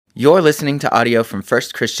You're listening to audio from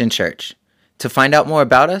First Christian Church. To find out more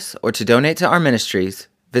about us or to donate to our ministries,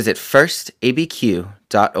 visit firstabq.org.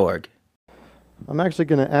 I'm actually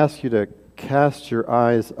going to ask you to cast your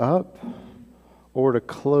eyes up or to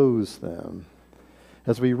close them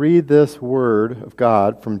as we read this word of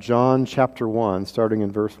God from John chapter 1, starting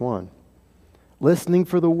in verse 1. Listening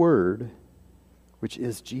for the word, which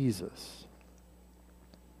is Jesus.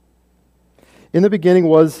 In the beginning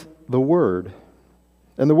was the Word,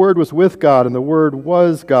 and the Word was with God, and the Word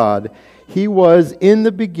was God. He was in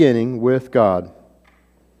the beginning with God.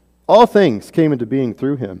 All things came into being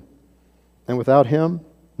through Him, and without Him,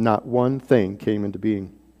 not one thing came into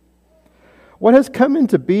being. What has come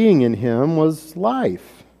into being in Him was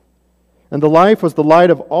life, and the life was the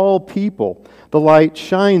light of all people. The light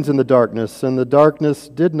shines in the darkness, and the darkness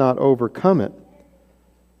did not overcome it.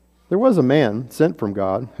 There was a man sent from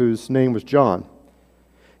God whose name was John.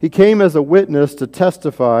 He came as a witness to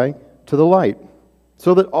testify to the light,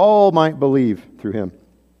 so that all might believe through him.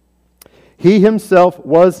 He himself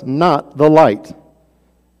was not the light,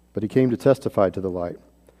 but he came to testify to the light.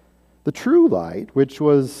 The true light, which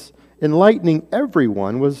was enlightening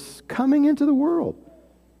everyone, was coming into the world.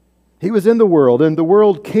 He was in the world, and the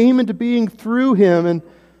world came into being through him, and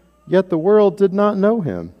yet the world did not know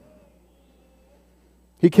him.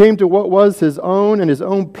 He came to what was his own, and his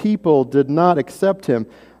own people did not accept him.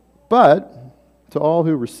 But to all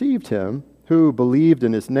who received him, who believed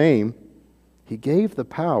in his name, he gave the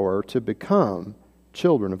power to become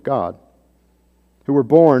children of God, who were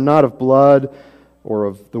born not of blood, or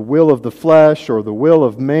of the will of the flesh, or the will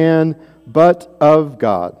of man, but of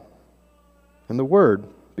God. And the Word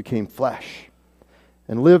became flesh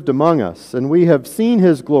and lived among us, and we have seen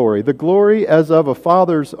his glory, the glory as of a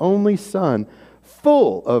Father's only Son,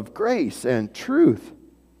 full of grace and truth.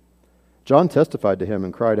 John testified to him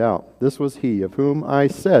and cried out, "This was he of whom I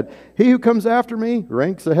said, 'He who comes after me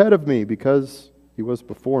ranks ahead of me, because he was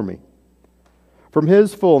before me.' From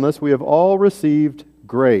his fullness we have all received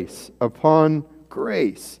grace upon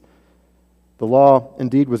grace. The law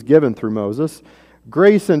indeed was given through Moses.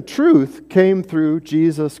 Grace and truth came through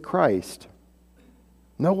Jesus Christ.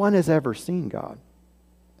 No one has ever seen God.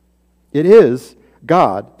 It is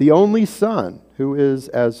God, the only Son, who is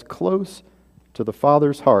as close to the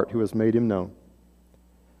Father's heart, who has made him known.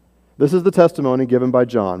 This is the testimony given by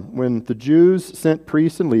John when the Jews sent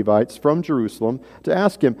priests and Levites from Jerusalem to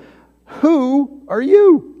ask him, 'Who are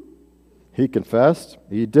you?' He confessed.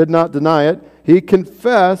 He did not deny it. He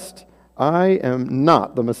confessed, 'I am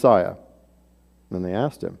not the Messiah.' Then they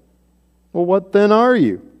asked him, 'Well, what then are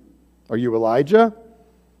you? Are you Elijah?'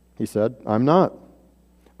 He said, 'I'm not.'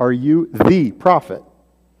 'Are you the prophet?'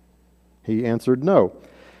 He answered, 'No.'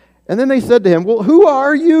 And then they said to him, 'Well, who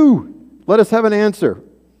are you? Let us have an answer,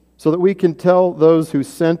 so that we can tell those who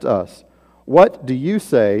sent us. What do you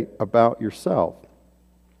say about yourself?'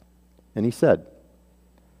 And he said,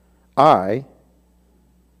 'I,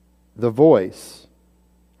 the voice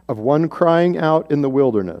of one crying out in the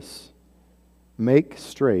wilderness, make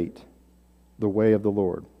straight the way of the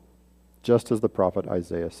Lord,' just as the prophet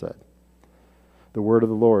Isaiah said." The word of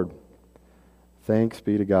the Lord. Thanks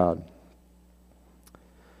be to God.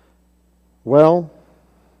 Well,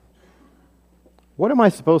 what am I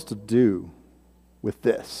supposed to do with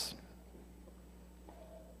this?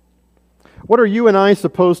 What are you and I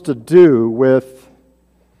supposed to do with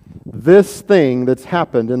this thing that's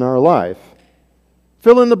happened in our life?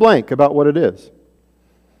 Fill in the blank about what it is.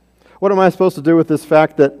 What am I supposed to do with this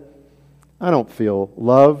fact that I don't feel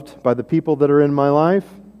loved by the people that are in my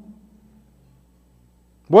life?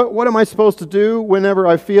 What am I supposed to do whenever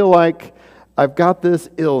I feel like I've got this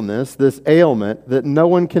illness, this ailment that no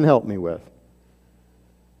one can help me with?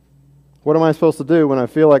 What am I supposed to do when I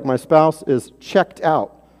feel like my spouse is checked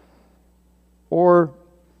out? Or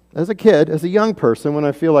as a kid, as a young person, when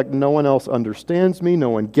I feel like no one else understands me, no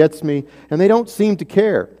one gets me, and they don't seem to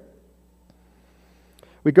care?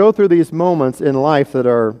 We go through these moments in life that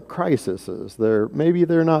are crises. Maybe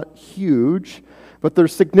they're not huge, but they're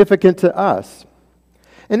significant to us.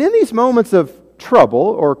 And in these moments of trouble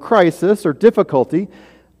or crisis or difficulty,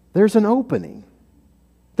 there's an opening.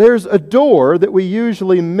 There's a door that we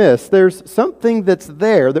usually miss. There's something that's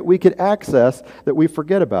there that we could access that we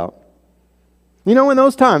forget about. You know, in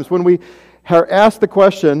those times when we are asked the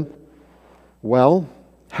question, "Well,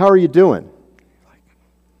 how are you doing?"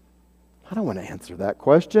 I don't want to answer that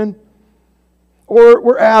question. Or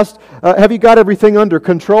we're asked, "Have you got everything under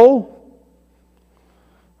control?"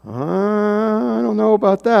 I don't know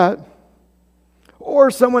about that.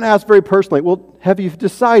 Or someone asks very personally, "Well, have you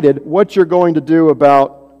decided what you're going to do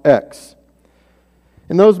about X?"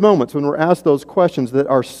 In those moments when we're asked those questions that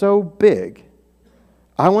are so big,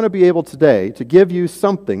 I want to be able today to give you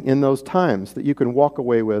something in those times that you can walk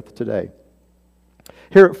away with today.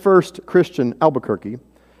 Here at First Christian Albuquerque,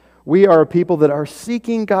 we are a people that are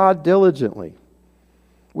seeking God diligently.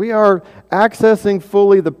 We are accessing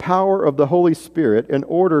fully the power of the Holy Spirit in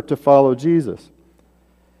order to follow Jesus.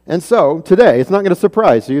 And so, today, it's not going to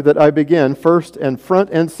surprise you that I begin first and front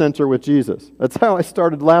and center with Jesus. That's how I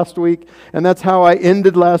started last week, and that's how I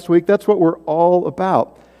ended last week. That's what we're all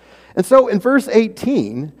about. And so, in verse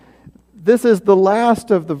 18, this is the last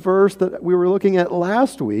of the verse that we were looking at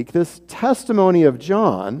last week, this testimony of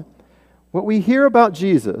John. What we hear about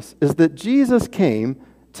Jesus is that Jesus came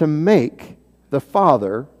to make the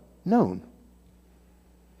Father known.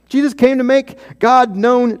 Jesus came to make God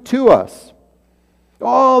known to us.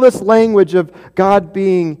 All this language of God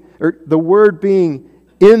being, or the Word being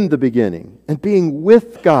in the beginning, and being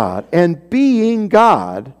with God, and being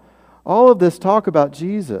God, all of this talk about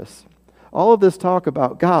Jesus, all of this talk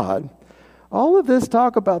about God, all of this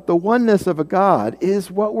talk about the oneness of a God is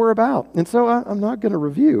what we're about. And so I'm not going to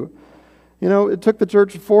review. You know, it took the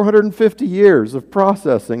church 450 years of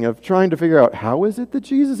processing, of trying to figure out how is it that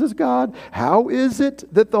Jesus is God? How is it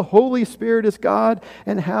that the Holy Spirit is God?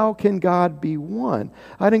 And how can God be one?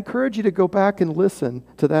 I'd encourage you to go back and listen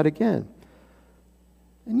to that again.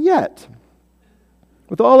 And yet,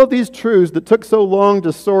 with all of these truths that took so long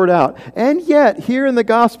to sort out, and yet here in the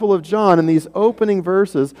Gospel of John, in these opening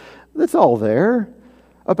verses, it's all there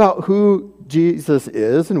about who Jesus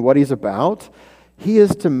is and what He's about. He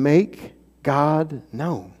is to make God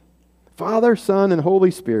known. Father, Son, and Holy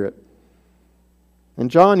Spirit. And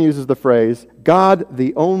John uses the phrase, God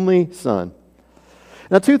the only Son.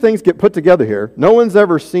 Now, two things get put together here. No one's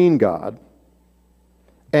ever seen God,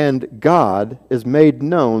 and God is made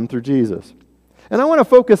known through Jesus. And I want to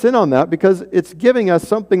focus in on that because it's giving us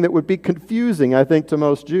something that would be confusing, I think, to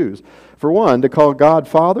most Jews. For one, to call God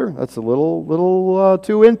Father, that's a little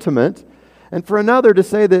too intimate. And for another, to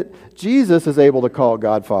say that Jesus is able to call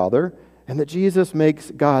God Father, and that Jesus makes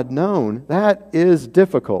God known, that is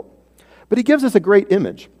difficult. But he gives us a great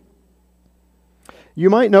image. You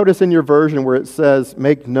might notice in your version where it says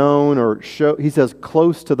make known or show, he says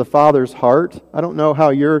close to the Father's heart. I don't know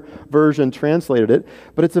how your version translated it,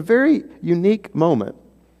 but it's a very unique moment.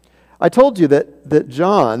 I told you that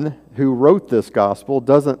John, who wrote this gospel,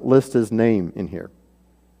 doesn't list his name in here.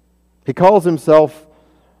 He calls himself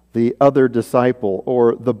the other disciple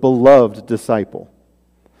or the beloved disciple.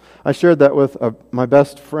 I shared that with my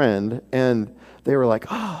best friend, and they were like,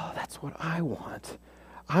 oh, that's what I want.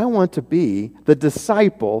 I want to be the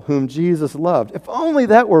disciple whom Jesus loved. If only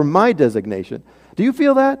that were my designation. Do you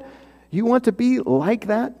feel that? You want to be like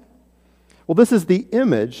that? Well, this is the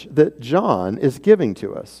image that John is giving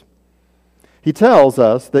to us. He tells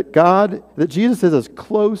us that Jesus is as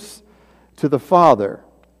close to the Father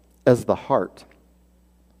as the heart.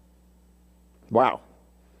 Wow.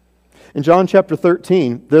 In John chapter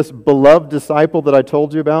 13, this beloved disciple that I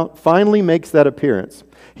told you about finally makes that appearance.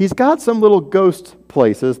 He's got some little ghost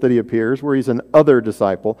places that he appears where he's an other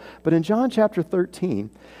disciple. But in John chapter 13,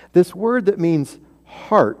 this word that means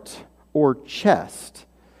heart or chest,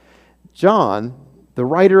 John, the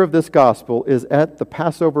writer of this gospel, is at the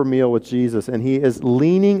Passover meal with Jesus, and he is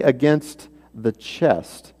leaning against the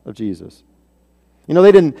chest of Jesus. You know,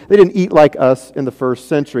 they didn't eat like us in the first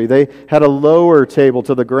century. They had a lower table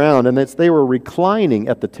to the ground, and they were reclining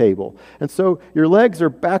at the table. And so your legs are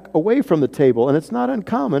back away from the table, and it's not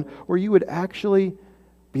uncommon where you would actually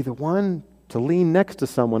be the one to lean next to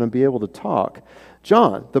someone and be able to talk.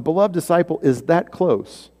 John, the beloved disciple, is that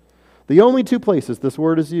close. The only two places this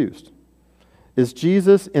word is used is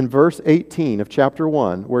Jesus in verse 18 of chapter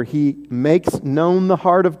 1, where he makes known the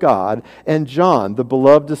heart of God, and John, the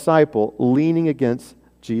beloved disciple, leaning against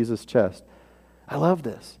Jesus' chest. I love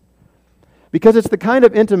this. Because it's the kind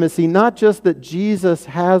of intimacy not just that Jesus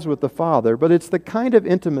has with the Father, but it's the kind of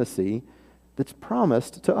intimacy that's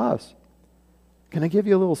promised to us. Can I give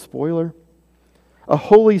you a little spoiler? A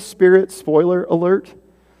Holy Spirit spoiler alert.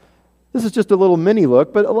 This is just a little mini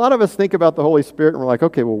look, but a lot of us think about the Holy Spirit and we're like,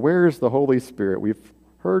 okay, well, where's the Holy Spirit? We've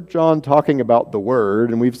heard John talking about the Word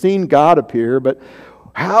and we've seen God appear, but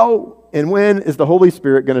how and when is the Holy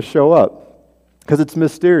Spirit going to show up? Because it's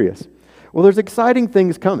mysterious. Well, there's exciting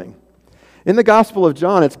things coming. In the Gospel of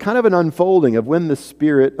John, it's kind of an unfolding of when the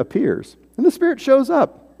Spirit appears. And the Spirit shows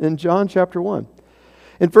up in John chapter 1.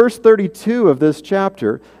 In verse 32 of this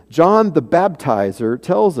chapter, John the Baptizer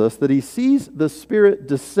tells us that he sees the Spirit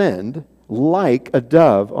descend like a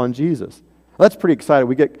dove on Jesus. That's pretty exciting.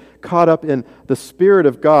 We get caught up in the Spirit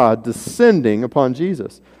of God descending upon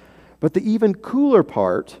Jesus. But the even cooler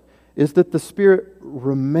part is that the Spirit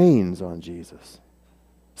remains on Jesus,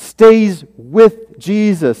 stays with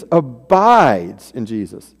Jesus, abides in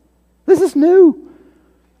Jesus. This is new.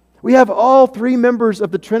 We have all three members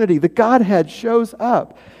of the Trinity. The Godhead shows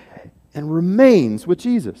up and remains with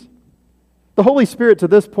Jesus. The Holy Spirit to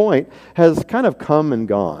this point has kind of come and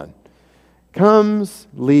gone. Comes,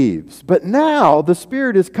 leaves. But now the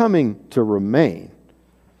Spirit is coming to remain.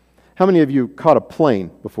 How many of you caught a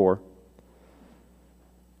plane before?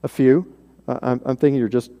 A few. I'm thinking you're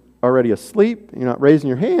just already asleep. You're not raising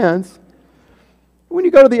your hands. When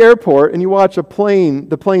you go to the airport and you watch a plane,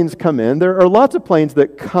 the planes come in. There are lots of planes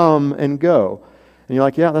that come and go. And you're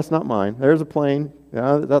like, yeah, that's not mine. There's a plane.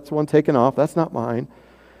 Yeah, that's one taking off. That's not mine.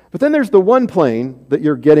 But then there's the one plane that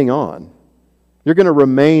you're getting on. You're going to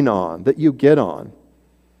remain on, that you get on.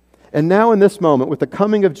 And now in this moment, with the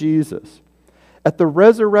coming of Jesus, at the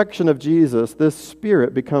resurrection of Jesus, this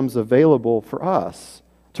Spirit becomes available for us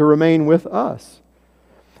to remain with us.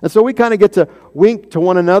 And so we kind of get to wink to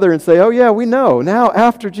one another and say, oh yeah, we know. Now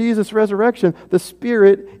after Jesus' resurrection, the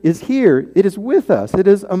Spirit is here. It is with us. It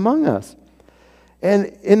is among us. And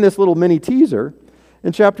in this little mini teaser,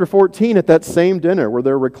 in chapter 14, at that same dinner where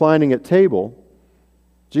they're reclining at table,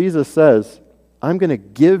 Jesus says, I'm going to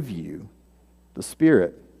give you the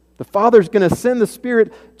Spirit. The Father's going to send the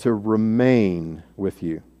Spirit to remain with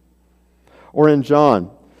you. Or in John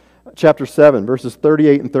chapter 7, verses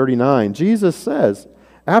 38 and 39, Jesus says,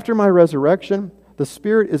 after my resurrection, the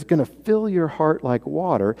Spirit is going to fill your heart like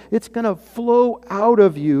water. It's going to flow out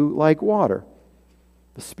of you like water.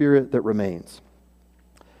 The Spirit that remains.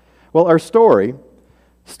 Well, our story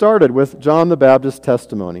started with John the Baptist's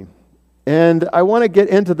testimony. And I want to get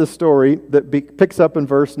into the story that picks up in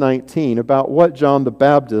verse 19 about what John the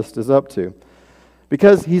Baptist is up to.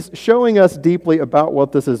 Because he's showing us deeply about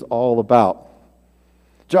what this is all about.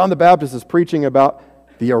 John the Baptist is preaching about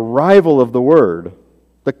the arrival of the Word,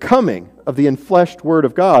 the coming of the enfleshed Word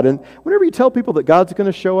of God. And whenever you tell people that God's going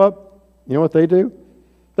to show up, you know what they do?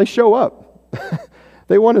 They show up.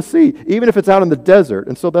 They want to see, even if it's out in the desert.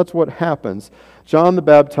 And so that's what happens. John the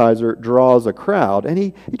Baptizer draws a crowd, and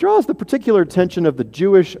he draws the particular attention of the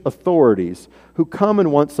Jewish authorities who come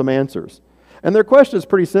and want some answers. And their question is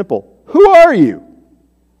pretty simple. Who are you?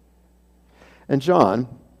 And John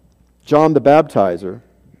the Baptizer,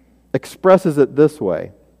 expresses it this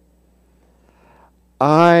way.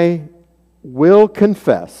 I will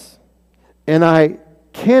confess, and I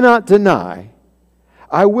cannot deny,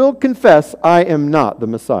 I will confess I am not the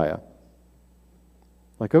Messiah.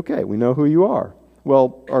 Like, okay, we know who you are.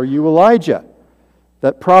 Well, are you Elijah?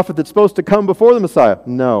 That prophet that's supposed to come before the Messiah?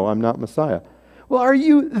 No, I'm not Messiah. Well, are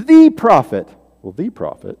you the prophet? Well, the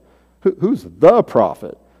prophet? Who's the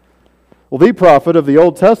prophet? Well, the prophet of the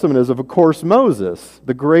Old Testament is, of course, Moses,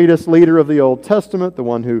 the greatest leader of the Old Testament, the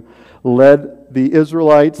one who led the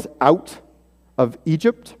Israelites out of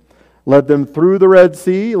Egypt, led them through the Red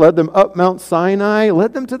Sea, led them up Mount Sinai,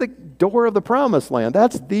 led them to the door of the Promised Land.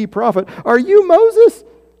 That's the prophet. Are you Moses?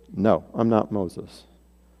 No, I'm not Moses.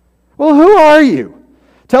 Well, who are you?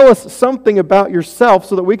 Tell us something about yourself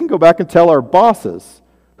so that we can go back and tell our bosses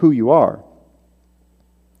who you are.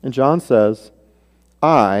 And John says,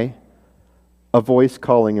 I, a voice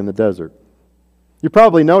calling in the desert. You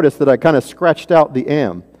probably noticed that I kind of scratched out the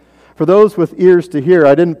am. For those with ears to hear,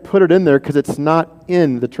 I didn't put it in there because it's not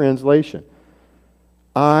in the translation.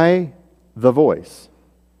 I, the voice.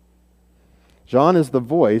 John is the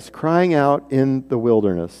voice crying out in the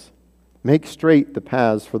wilderness. Make straight the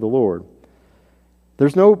paths for the Lord.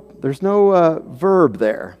 There's no verb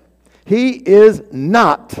there. He is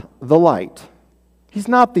not the light. He's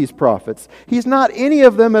not these prophets. He's not any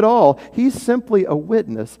of them at all. He's simply a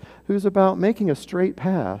witness who's about making a straight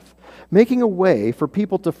path, making a way for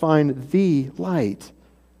people to find the light,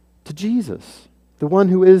 to Jesus, the one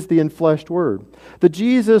who is the enfleshed Word, the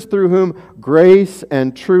Jesus through whom grace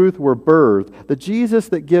and truth were birthed, the Jesus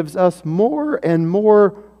that gives us more and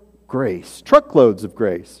more grace, truckloads of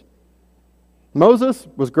grace. Moses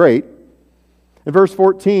was great. In verse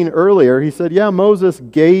 14 earlier, he said, yeah, Moses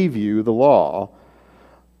gave you the law,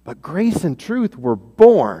 but grace and truth were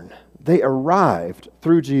born. They arrived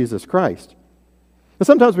through Jesus Christ. But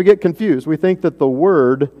sometimes we get confused. We think that the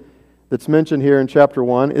word that's mentioned here in chapter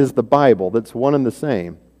 1 is the Bible, that's one and the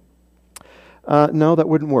same. No, that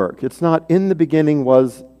wouldn't work. It's not in the beginning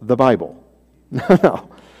was the Bible. No.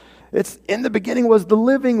 It's in the beginning was the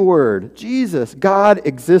living Word, Jesus. God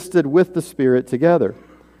existed with the Spirit together.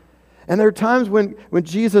 And there are times when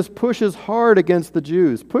Jesus pushes hard against the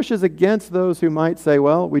Jews, pushes against those who might say,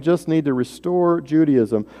 well, we just need to restore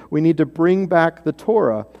Judaism. We need to bring back the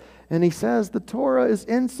Torah. And he says the Torah is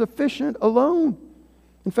insufficient alone.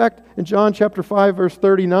 In fact, in John chapter 5, verse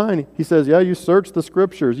 39, he says, yeah, you search the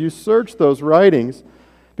Scriptures, you search those writings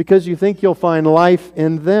because you think you'll find life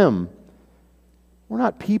in them. We're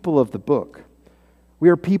not people of the book. We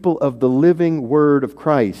are people of the living Word of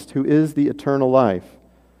Christ, who is the eternal life.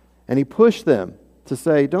 And he pushed them to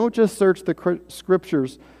say, don't just search the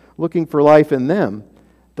Scriptures looking for life in them.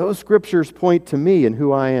 Those Scriptures point to me and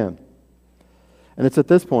who I am. And it's at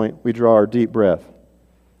this point we draw our deep breath.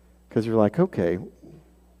 Because you're like, okay,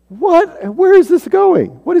 what? Where is this going?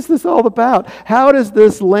 What is this all about? How does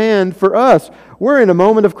this land for us? We're in a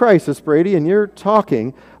moment of crisis, Brady, and you're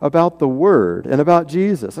talking about the Word and about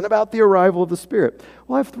Jesus and about the arrival of the Spirit.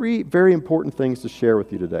 Well, I have three very important things to share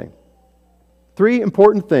with you today. Three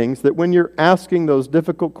important things that when you're asking those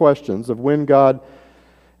difficult questions of when God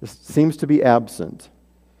seems to be absent,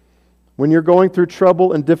 when you're going through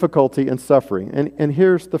trouble and difficulty and suffering, and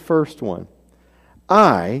here's the first one.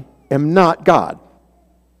 I am not God.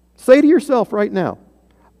 Say to yourself right now,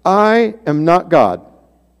 I am not God.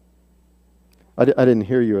 I didn't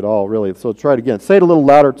hear you at all, really, so try it again. Say it a little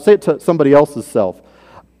louder. Say it to somebody else's self.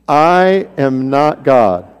 I am not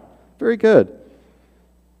God. Very good.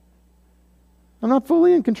 I'm not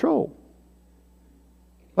fully in control.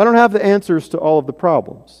 I don't have the answers to all of the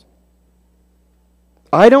problems.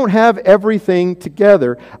 I don't have everything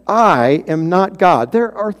together. I am not God.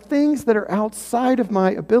 There are things that are outside of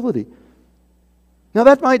my ability. Now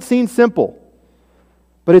that might seem simple,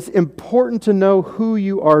 but it's important to know who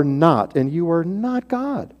you are not, and you are not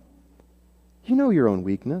God. You know your own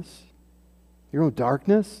weakness, your own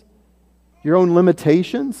darkness, your own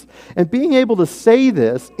limitations. And being able to say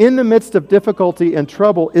this in the midst of difficulty and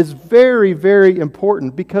trouble is very, very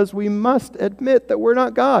important because we must admit that we're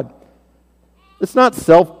not God. It's not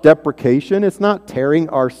self-deprecation. It's not tearing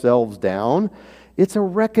ourselves down. It's a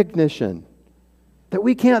recognition that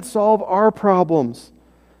we can't solve our problems,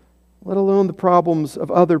 let alone the problems of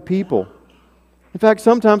other people. In fact,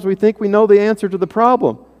 sometimes we think we know the answer to the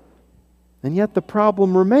problem, and yet the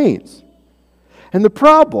problem remains. And the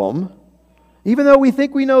problem, even though we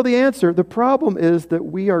think we know the answer, the problem is that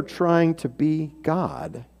we are trying to be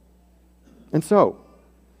God. And so,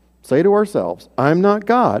 say to ourselves, I'm not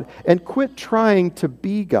God, and quit trying to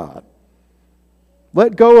be God.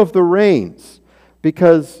 Let go of the reins,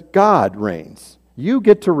 because God reigns. You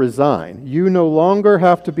get to resign. You no longer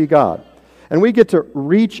have to be God. And we get to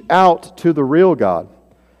reach out to the real God.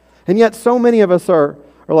 And yet so many of us are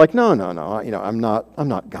like, no, I'm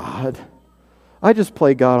not God. I just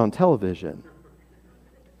play God on television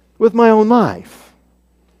with my own life.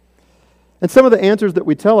 And some of the answers that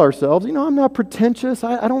we tell ourselves, I'm not pretentious.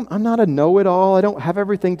 I'm not a know-it-all. I don't have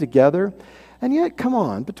everything together. And yet, come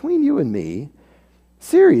on, between you and me,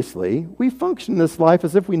 seriously, we function in this life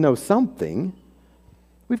as if we know something.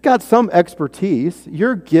 We've got some expertise.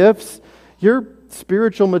 Your gifts, your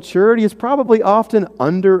spiritual maturity is probably often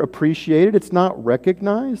underappreciated. It's not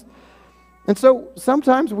recognized. And so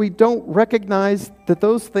sometimes we don't recognize that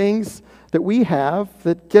those things that we have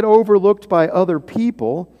that get overlooked by other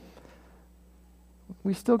people,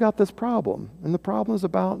 we still got this problem. And the problem is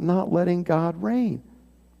about not letting God reign.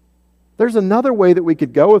 There's another way that we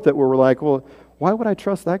could go with it where we're like, well, why would I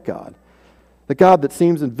trust that God? The God that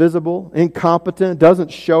seems invisible, incompetent, doesn't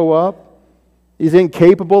show up. He's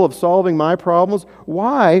incapable of solving my problems.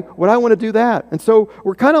 Why would I want to do that? And so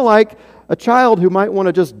we're kind of like a child who might want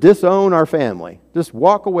to just disown our family, just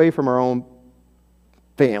walk away from our own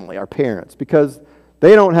family, our parents, because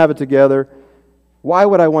they don't have it together. Why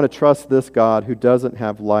would I want to trust this God who doesn't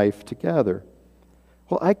have life together?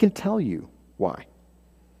 Well, I can tell you why.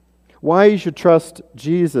 Why you should trust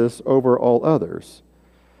Jesus over all others.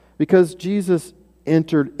 Because Jesus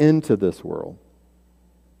entered into this world.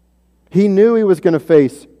 He knew he was going to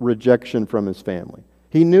face rejection from his family.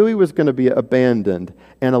 He knew he was going to be abandoned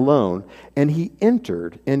and alone. And he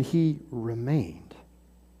entered and he remained.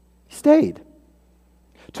 He stayed.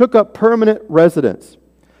 Took up permanent residence.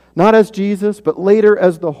 Not as Jesus, but later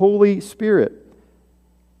as the Holy Spirit.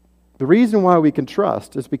 The reason why we can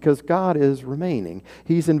trust is because God is remaining.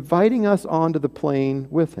 He's inviting us onto the plane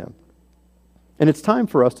with him. And it's time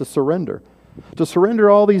for us to surrender. To surrender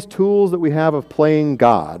all these tools that we have of playing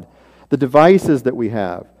God, the devices that we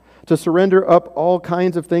have. To surrender up all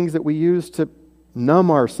kinds of things that we use to numb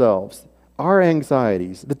ourselves, our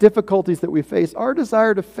anxieties, the difficulties that we face, our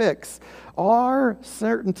desire to fix, our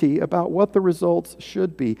certainty about what the results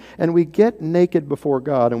should be. And we get naked before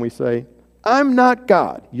God and we say, I'm not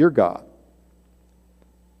God, you're God.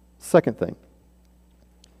 Second thing.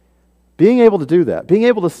 Being able to do that, being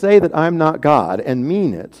able to say that I'm not God and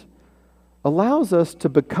mean it, allows us to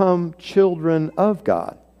become children of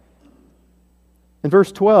God. In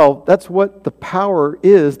verse 12, that's what the power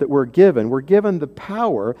is that we're given. We're given the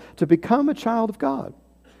power to become a child of God,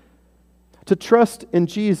 to trust in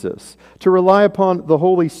Jesus, to rely upon the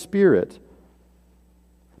Holy Spirit,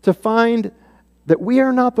 to find that we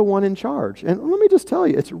are not the one in charge. And let me just tell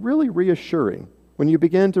you, it's really reassuring when you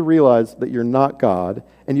begin to realize that you're not God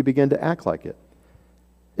and you begin to act like it.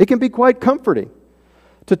 It can be quite comforting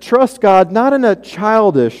to trust God not in a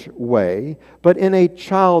childish way, but in a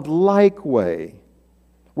childlike way,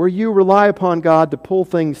 where you rely upon God to pull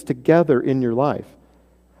things together in your life,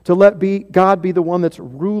 to let God be the one that's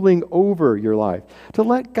ruling over your life, to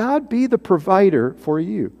let God be the provider for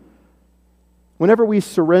you. Whenever we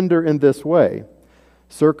surrender in this way,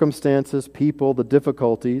 circumstances, people, the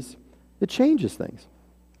difficulties, it changes things.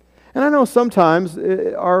 And I know sometimes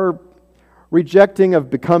our rejecting of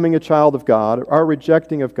becoming a child of God, our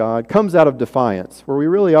rejecting of God, comes out of defiance, where we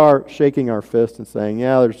really are shaking our fist and saying,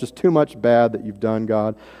 yeah, there's just too much bad that you've done,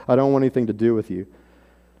 God. I don't want anything to do with you.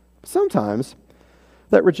 Sometimes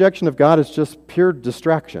that rejection of God is just pure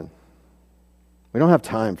distraction. We don't have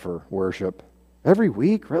time for worship. Every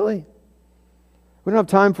week, really? We don't have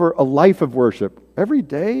time for a life of worship. Every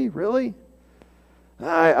day, really?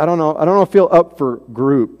 I don't know. I don't feel up for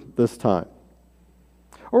group this time.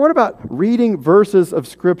 Or what about reading verses of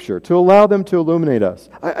Scripture to allow them to illuminate us?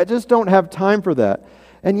 I just don't have time for that.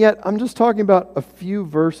 And yet, I'm just talking about a few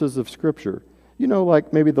verses of Scripture. You know,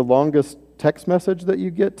 like maybe the longest text message that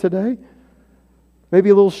you get today? Maybe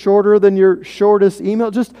a little shorter than your shortest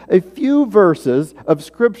email? Just a few verses of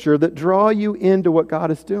Scripture that draw you into what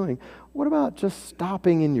God is doing. What about just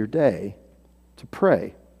stopping in your day to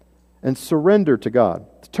pray and surrender to God,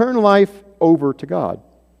 to turn life over to God?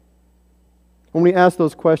 When we ask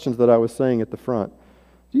those questions that I was saying at the front,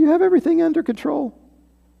 do you have everything under control?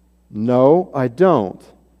 No, I don't.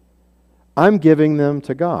 I'm giving them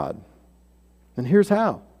to God. And here's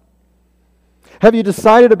how. Have you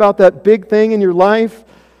decided about that big thing in your life?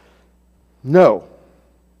 No.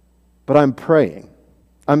 But I'm praying.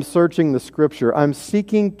 I'm searching the Scripture. I'm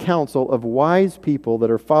seeking counsel of wise people that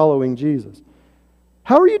are following Jesus.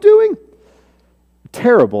 How are you doing?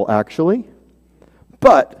 Terrible, actually.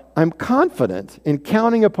 But I'm confident in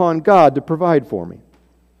counting upon God to provide for me.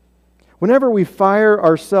 Whenever we fire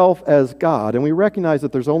ourselves as God and we recognize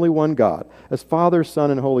that there's only one God, as Father,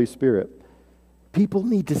 Son, and Holy Spirit, people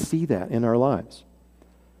need to see that in our lives.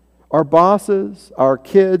 Our bosses, our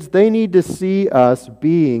kids, they need to see us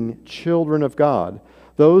being children of God,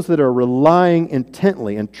 those that are relying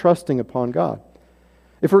intently and trusting upon God.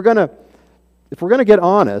 If we're going to get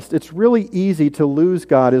honest, it's really easy to lose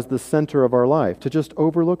God as the center of our life, to just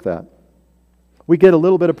overlook that. We get a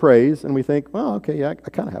little bit of praise and we think, well, okay, yeah, I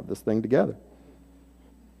kind of have this thing together.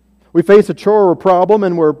 We face a chore or problem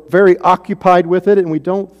and we're very occupied with it and we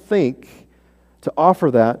don't think to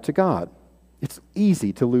offer that to God. It's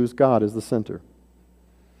easy to lose God as the center.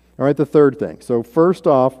 All right, the third thing. So first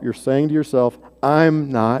off, you're saying to yourself,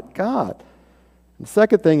 I'm not God. And the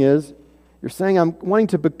second thing is, you're saying, I'm wanting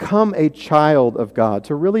to become a child of God,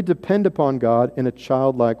 to really depend upon God in a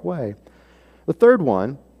childlike way. The third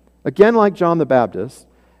one, again like John the Baptist,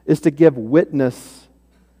 is to give witness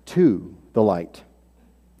to the light.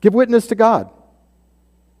 Give witness to God.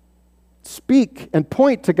 Speak and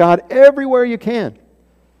point to God everywhere you can.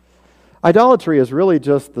 Idolatry is really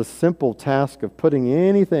just the simple task of putting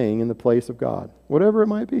anything in the place of God, whatever it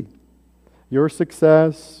might be. Your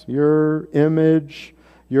success, your image,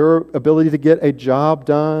 your ability to get a job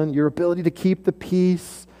done, your ability to keep the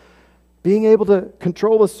peace, being able to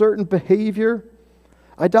control a certain behavior.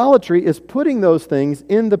 Idolatry is putting those things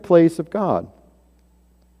in the place of God.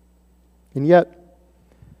 And yet,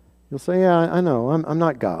 you'll say, yeah, I know, I'm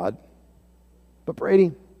not God. But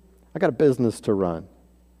Brady, I got a business to run.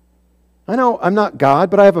 I know I'm not God,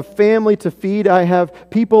 but I have a family to feed. I have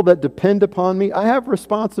people that depend upon me. I have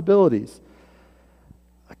responsibilities.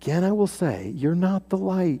 Again, I will say, you're not the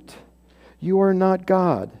light. You are not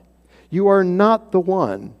God. You are not the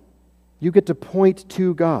one. You get to point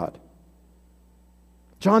to God.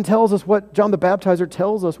 John the Baptizer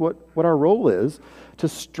tells us what our role is, to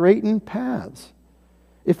straighten paths.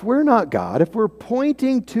 If we're not God, if we're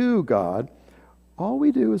pointing to God, all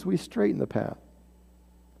we do is we straighten the path.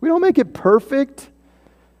 We don't make it perfect.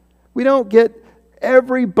 We don't get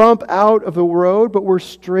every bump out of the road, but we're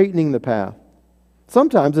straightening the path.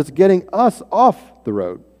 Sometimes it's getting us off the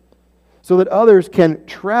road so that others can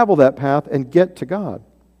travel that path and get to God.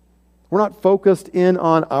 We're not focused in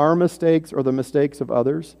on our mistakes or the mistakes of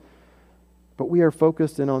others, but we are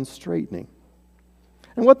focused in on straightening.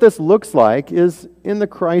 And what this looks like is in the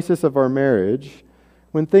crisis of our marriage,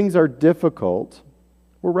 when things are difficult,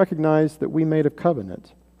 we'll recognize that we made a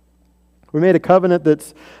covenant. We made a covenant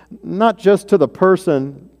that's not just to the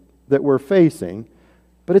person that we're facing,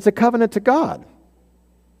 but it's a covenant to God.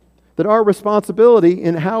 That our responsibility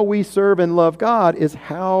in how we serve and love God is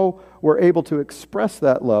how we're able to express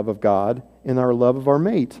that love of God in our love of our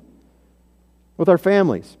mate, with our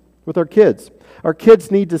families, with our kids. Our kids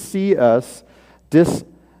need to see us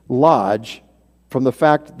dislodge from the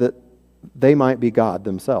fact that they might be God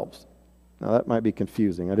themselves. Now that might be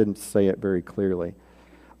confusing. I didn't say it very clearly.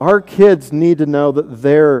 Our kids need to know that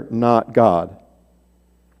they're not God.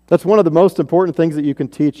 That's one of the most important things that you can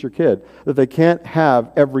teach your kid, that they can't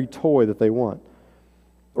have every toy that they want.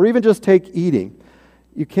 Or even just take eating.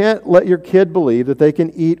 You can't let your kid believe that they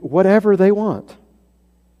can eat whatever they want.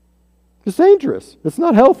 It's dangerous. It's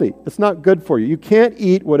not healthy. It's not good for you. You can't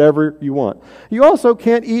eat whatever you want. You also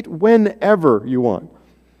can't eat whenever you want.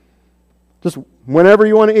 Just whenever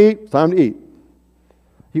you want to eat, it's time to eat.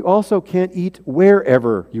 You also can't eat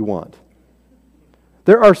wherever you want.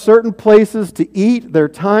 There are certain places to eat, there are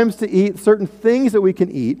times to eat, certain things that we can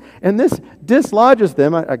eat, and this dislodges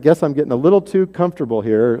them. I guess I'm getting a little too comfortable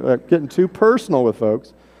here, getting too personal with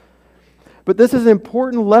folks. But this is an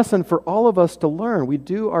important lesson for all of us to learn. We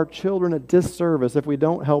do our children a disservice if we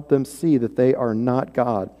don't help them see that they are not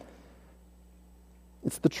God.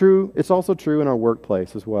 It's also true in our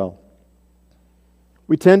workplace as well.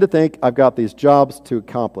 We tend to think, I've got these jobs to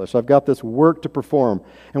accomplish. I've got this work to perform.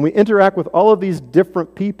 And we interact with all of these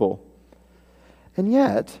different people. And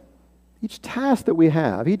yet, each task that we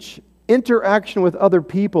have, each interaction with other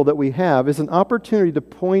people that we have is an opportunity to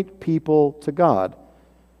point people to God.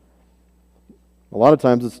 A lot of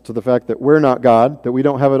times it's to the fact that we're not God, that we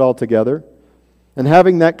don't have it all together. And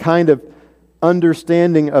having that kind of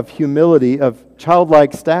understanding of humility, of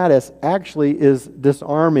childlike status, actually is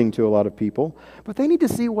disarming to a lot of people. But they need to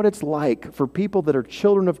see what it's like for people that are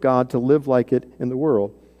children of God to live like it in the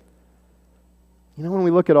world. You know, when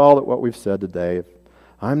we look at all of what we've said today, if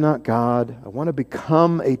I'm not God, I want to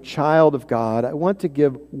become a child of God, I want to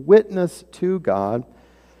give witness to God,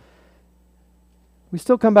 we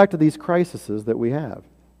still come back to these crises that we have.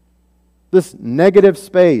 This negative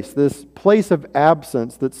space, this place of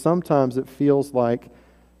absence that sometimes it feels like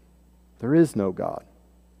there is no God.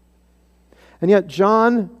 And yet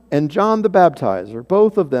John and John the Baptizer,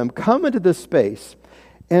 both of them come into this space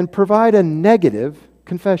and provide a negative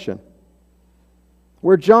confession.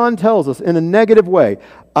 Where John tells us in a negative way,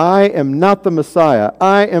 I am not the Messiah,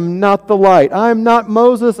 I am not the light, I am not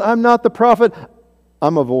Moses, I'm not the prophet,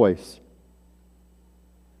 I'm a voice.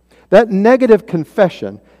 That negative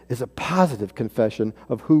confession is a positive confession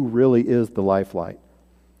of who really is the lifeline.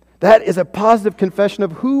 That is a positive confession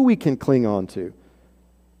of who we can cling on to.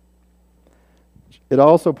 It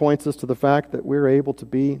also points us to the fact that we're able to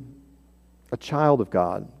be a child of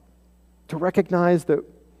God, to recognize that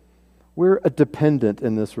we're a dependent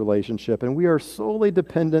in this relationship, and we are solely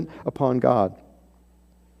dependent upon God.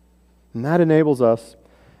 And that enables us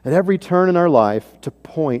at every turn in our life to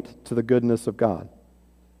point to the goodness of God.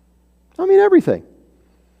 I mean, everything.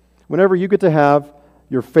 Whenever you get to have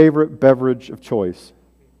your favorite beverage of choice,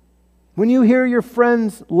 when you hear your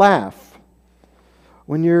friends laugh,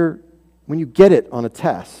 when you get it on a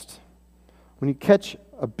test, when you catch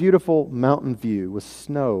a beautiful mountain view with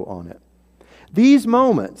snow on it. These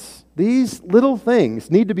moments, these little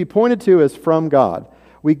things need to be pointed to as from God.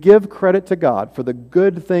 We give credit to God for the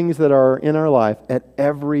good things that are in our life at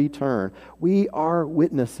every turn. We are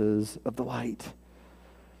witnesses of the light.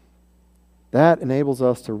 That enables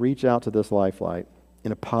us to reach out to this lifeline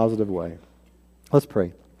in a positive way. Let's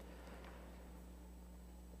pray.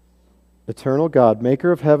 Eternal God,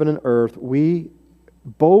 maker of heaven and earth, we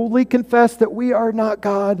boldly confess that we are not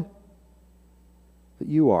God, that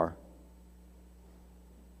you are.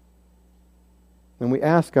 And we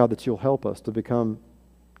ask, God, that you'll help us to become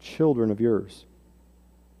children of yours.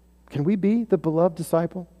 Can we be the beloved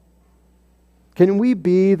disciple? Can we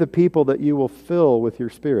be the people that you will fill with your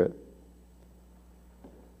Spirit?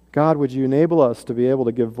 God, would you enable us to be able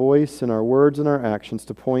to give voice in our words and our actions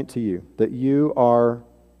to point to you, that you are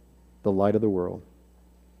the light of the world.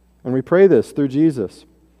 And we pray this through Jesus,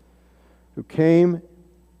 who came,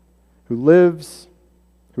 who lives,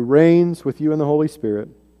 who reigns with you in the Holy Spirit,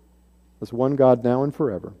 as one God now and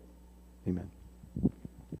forever. Amen.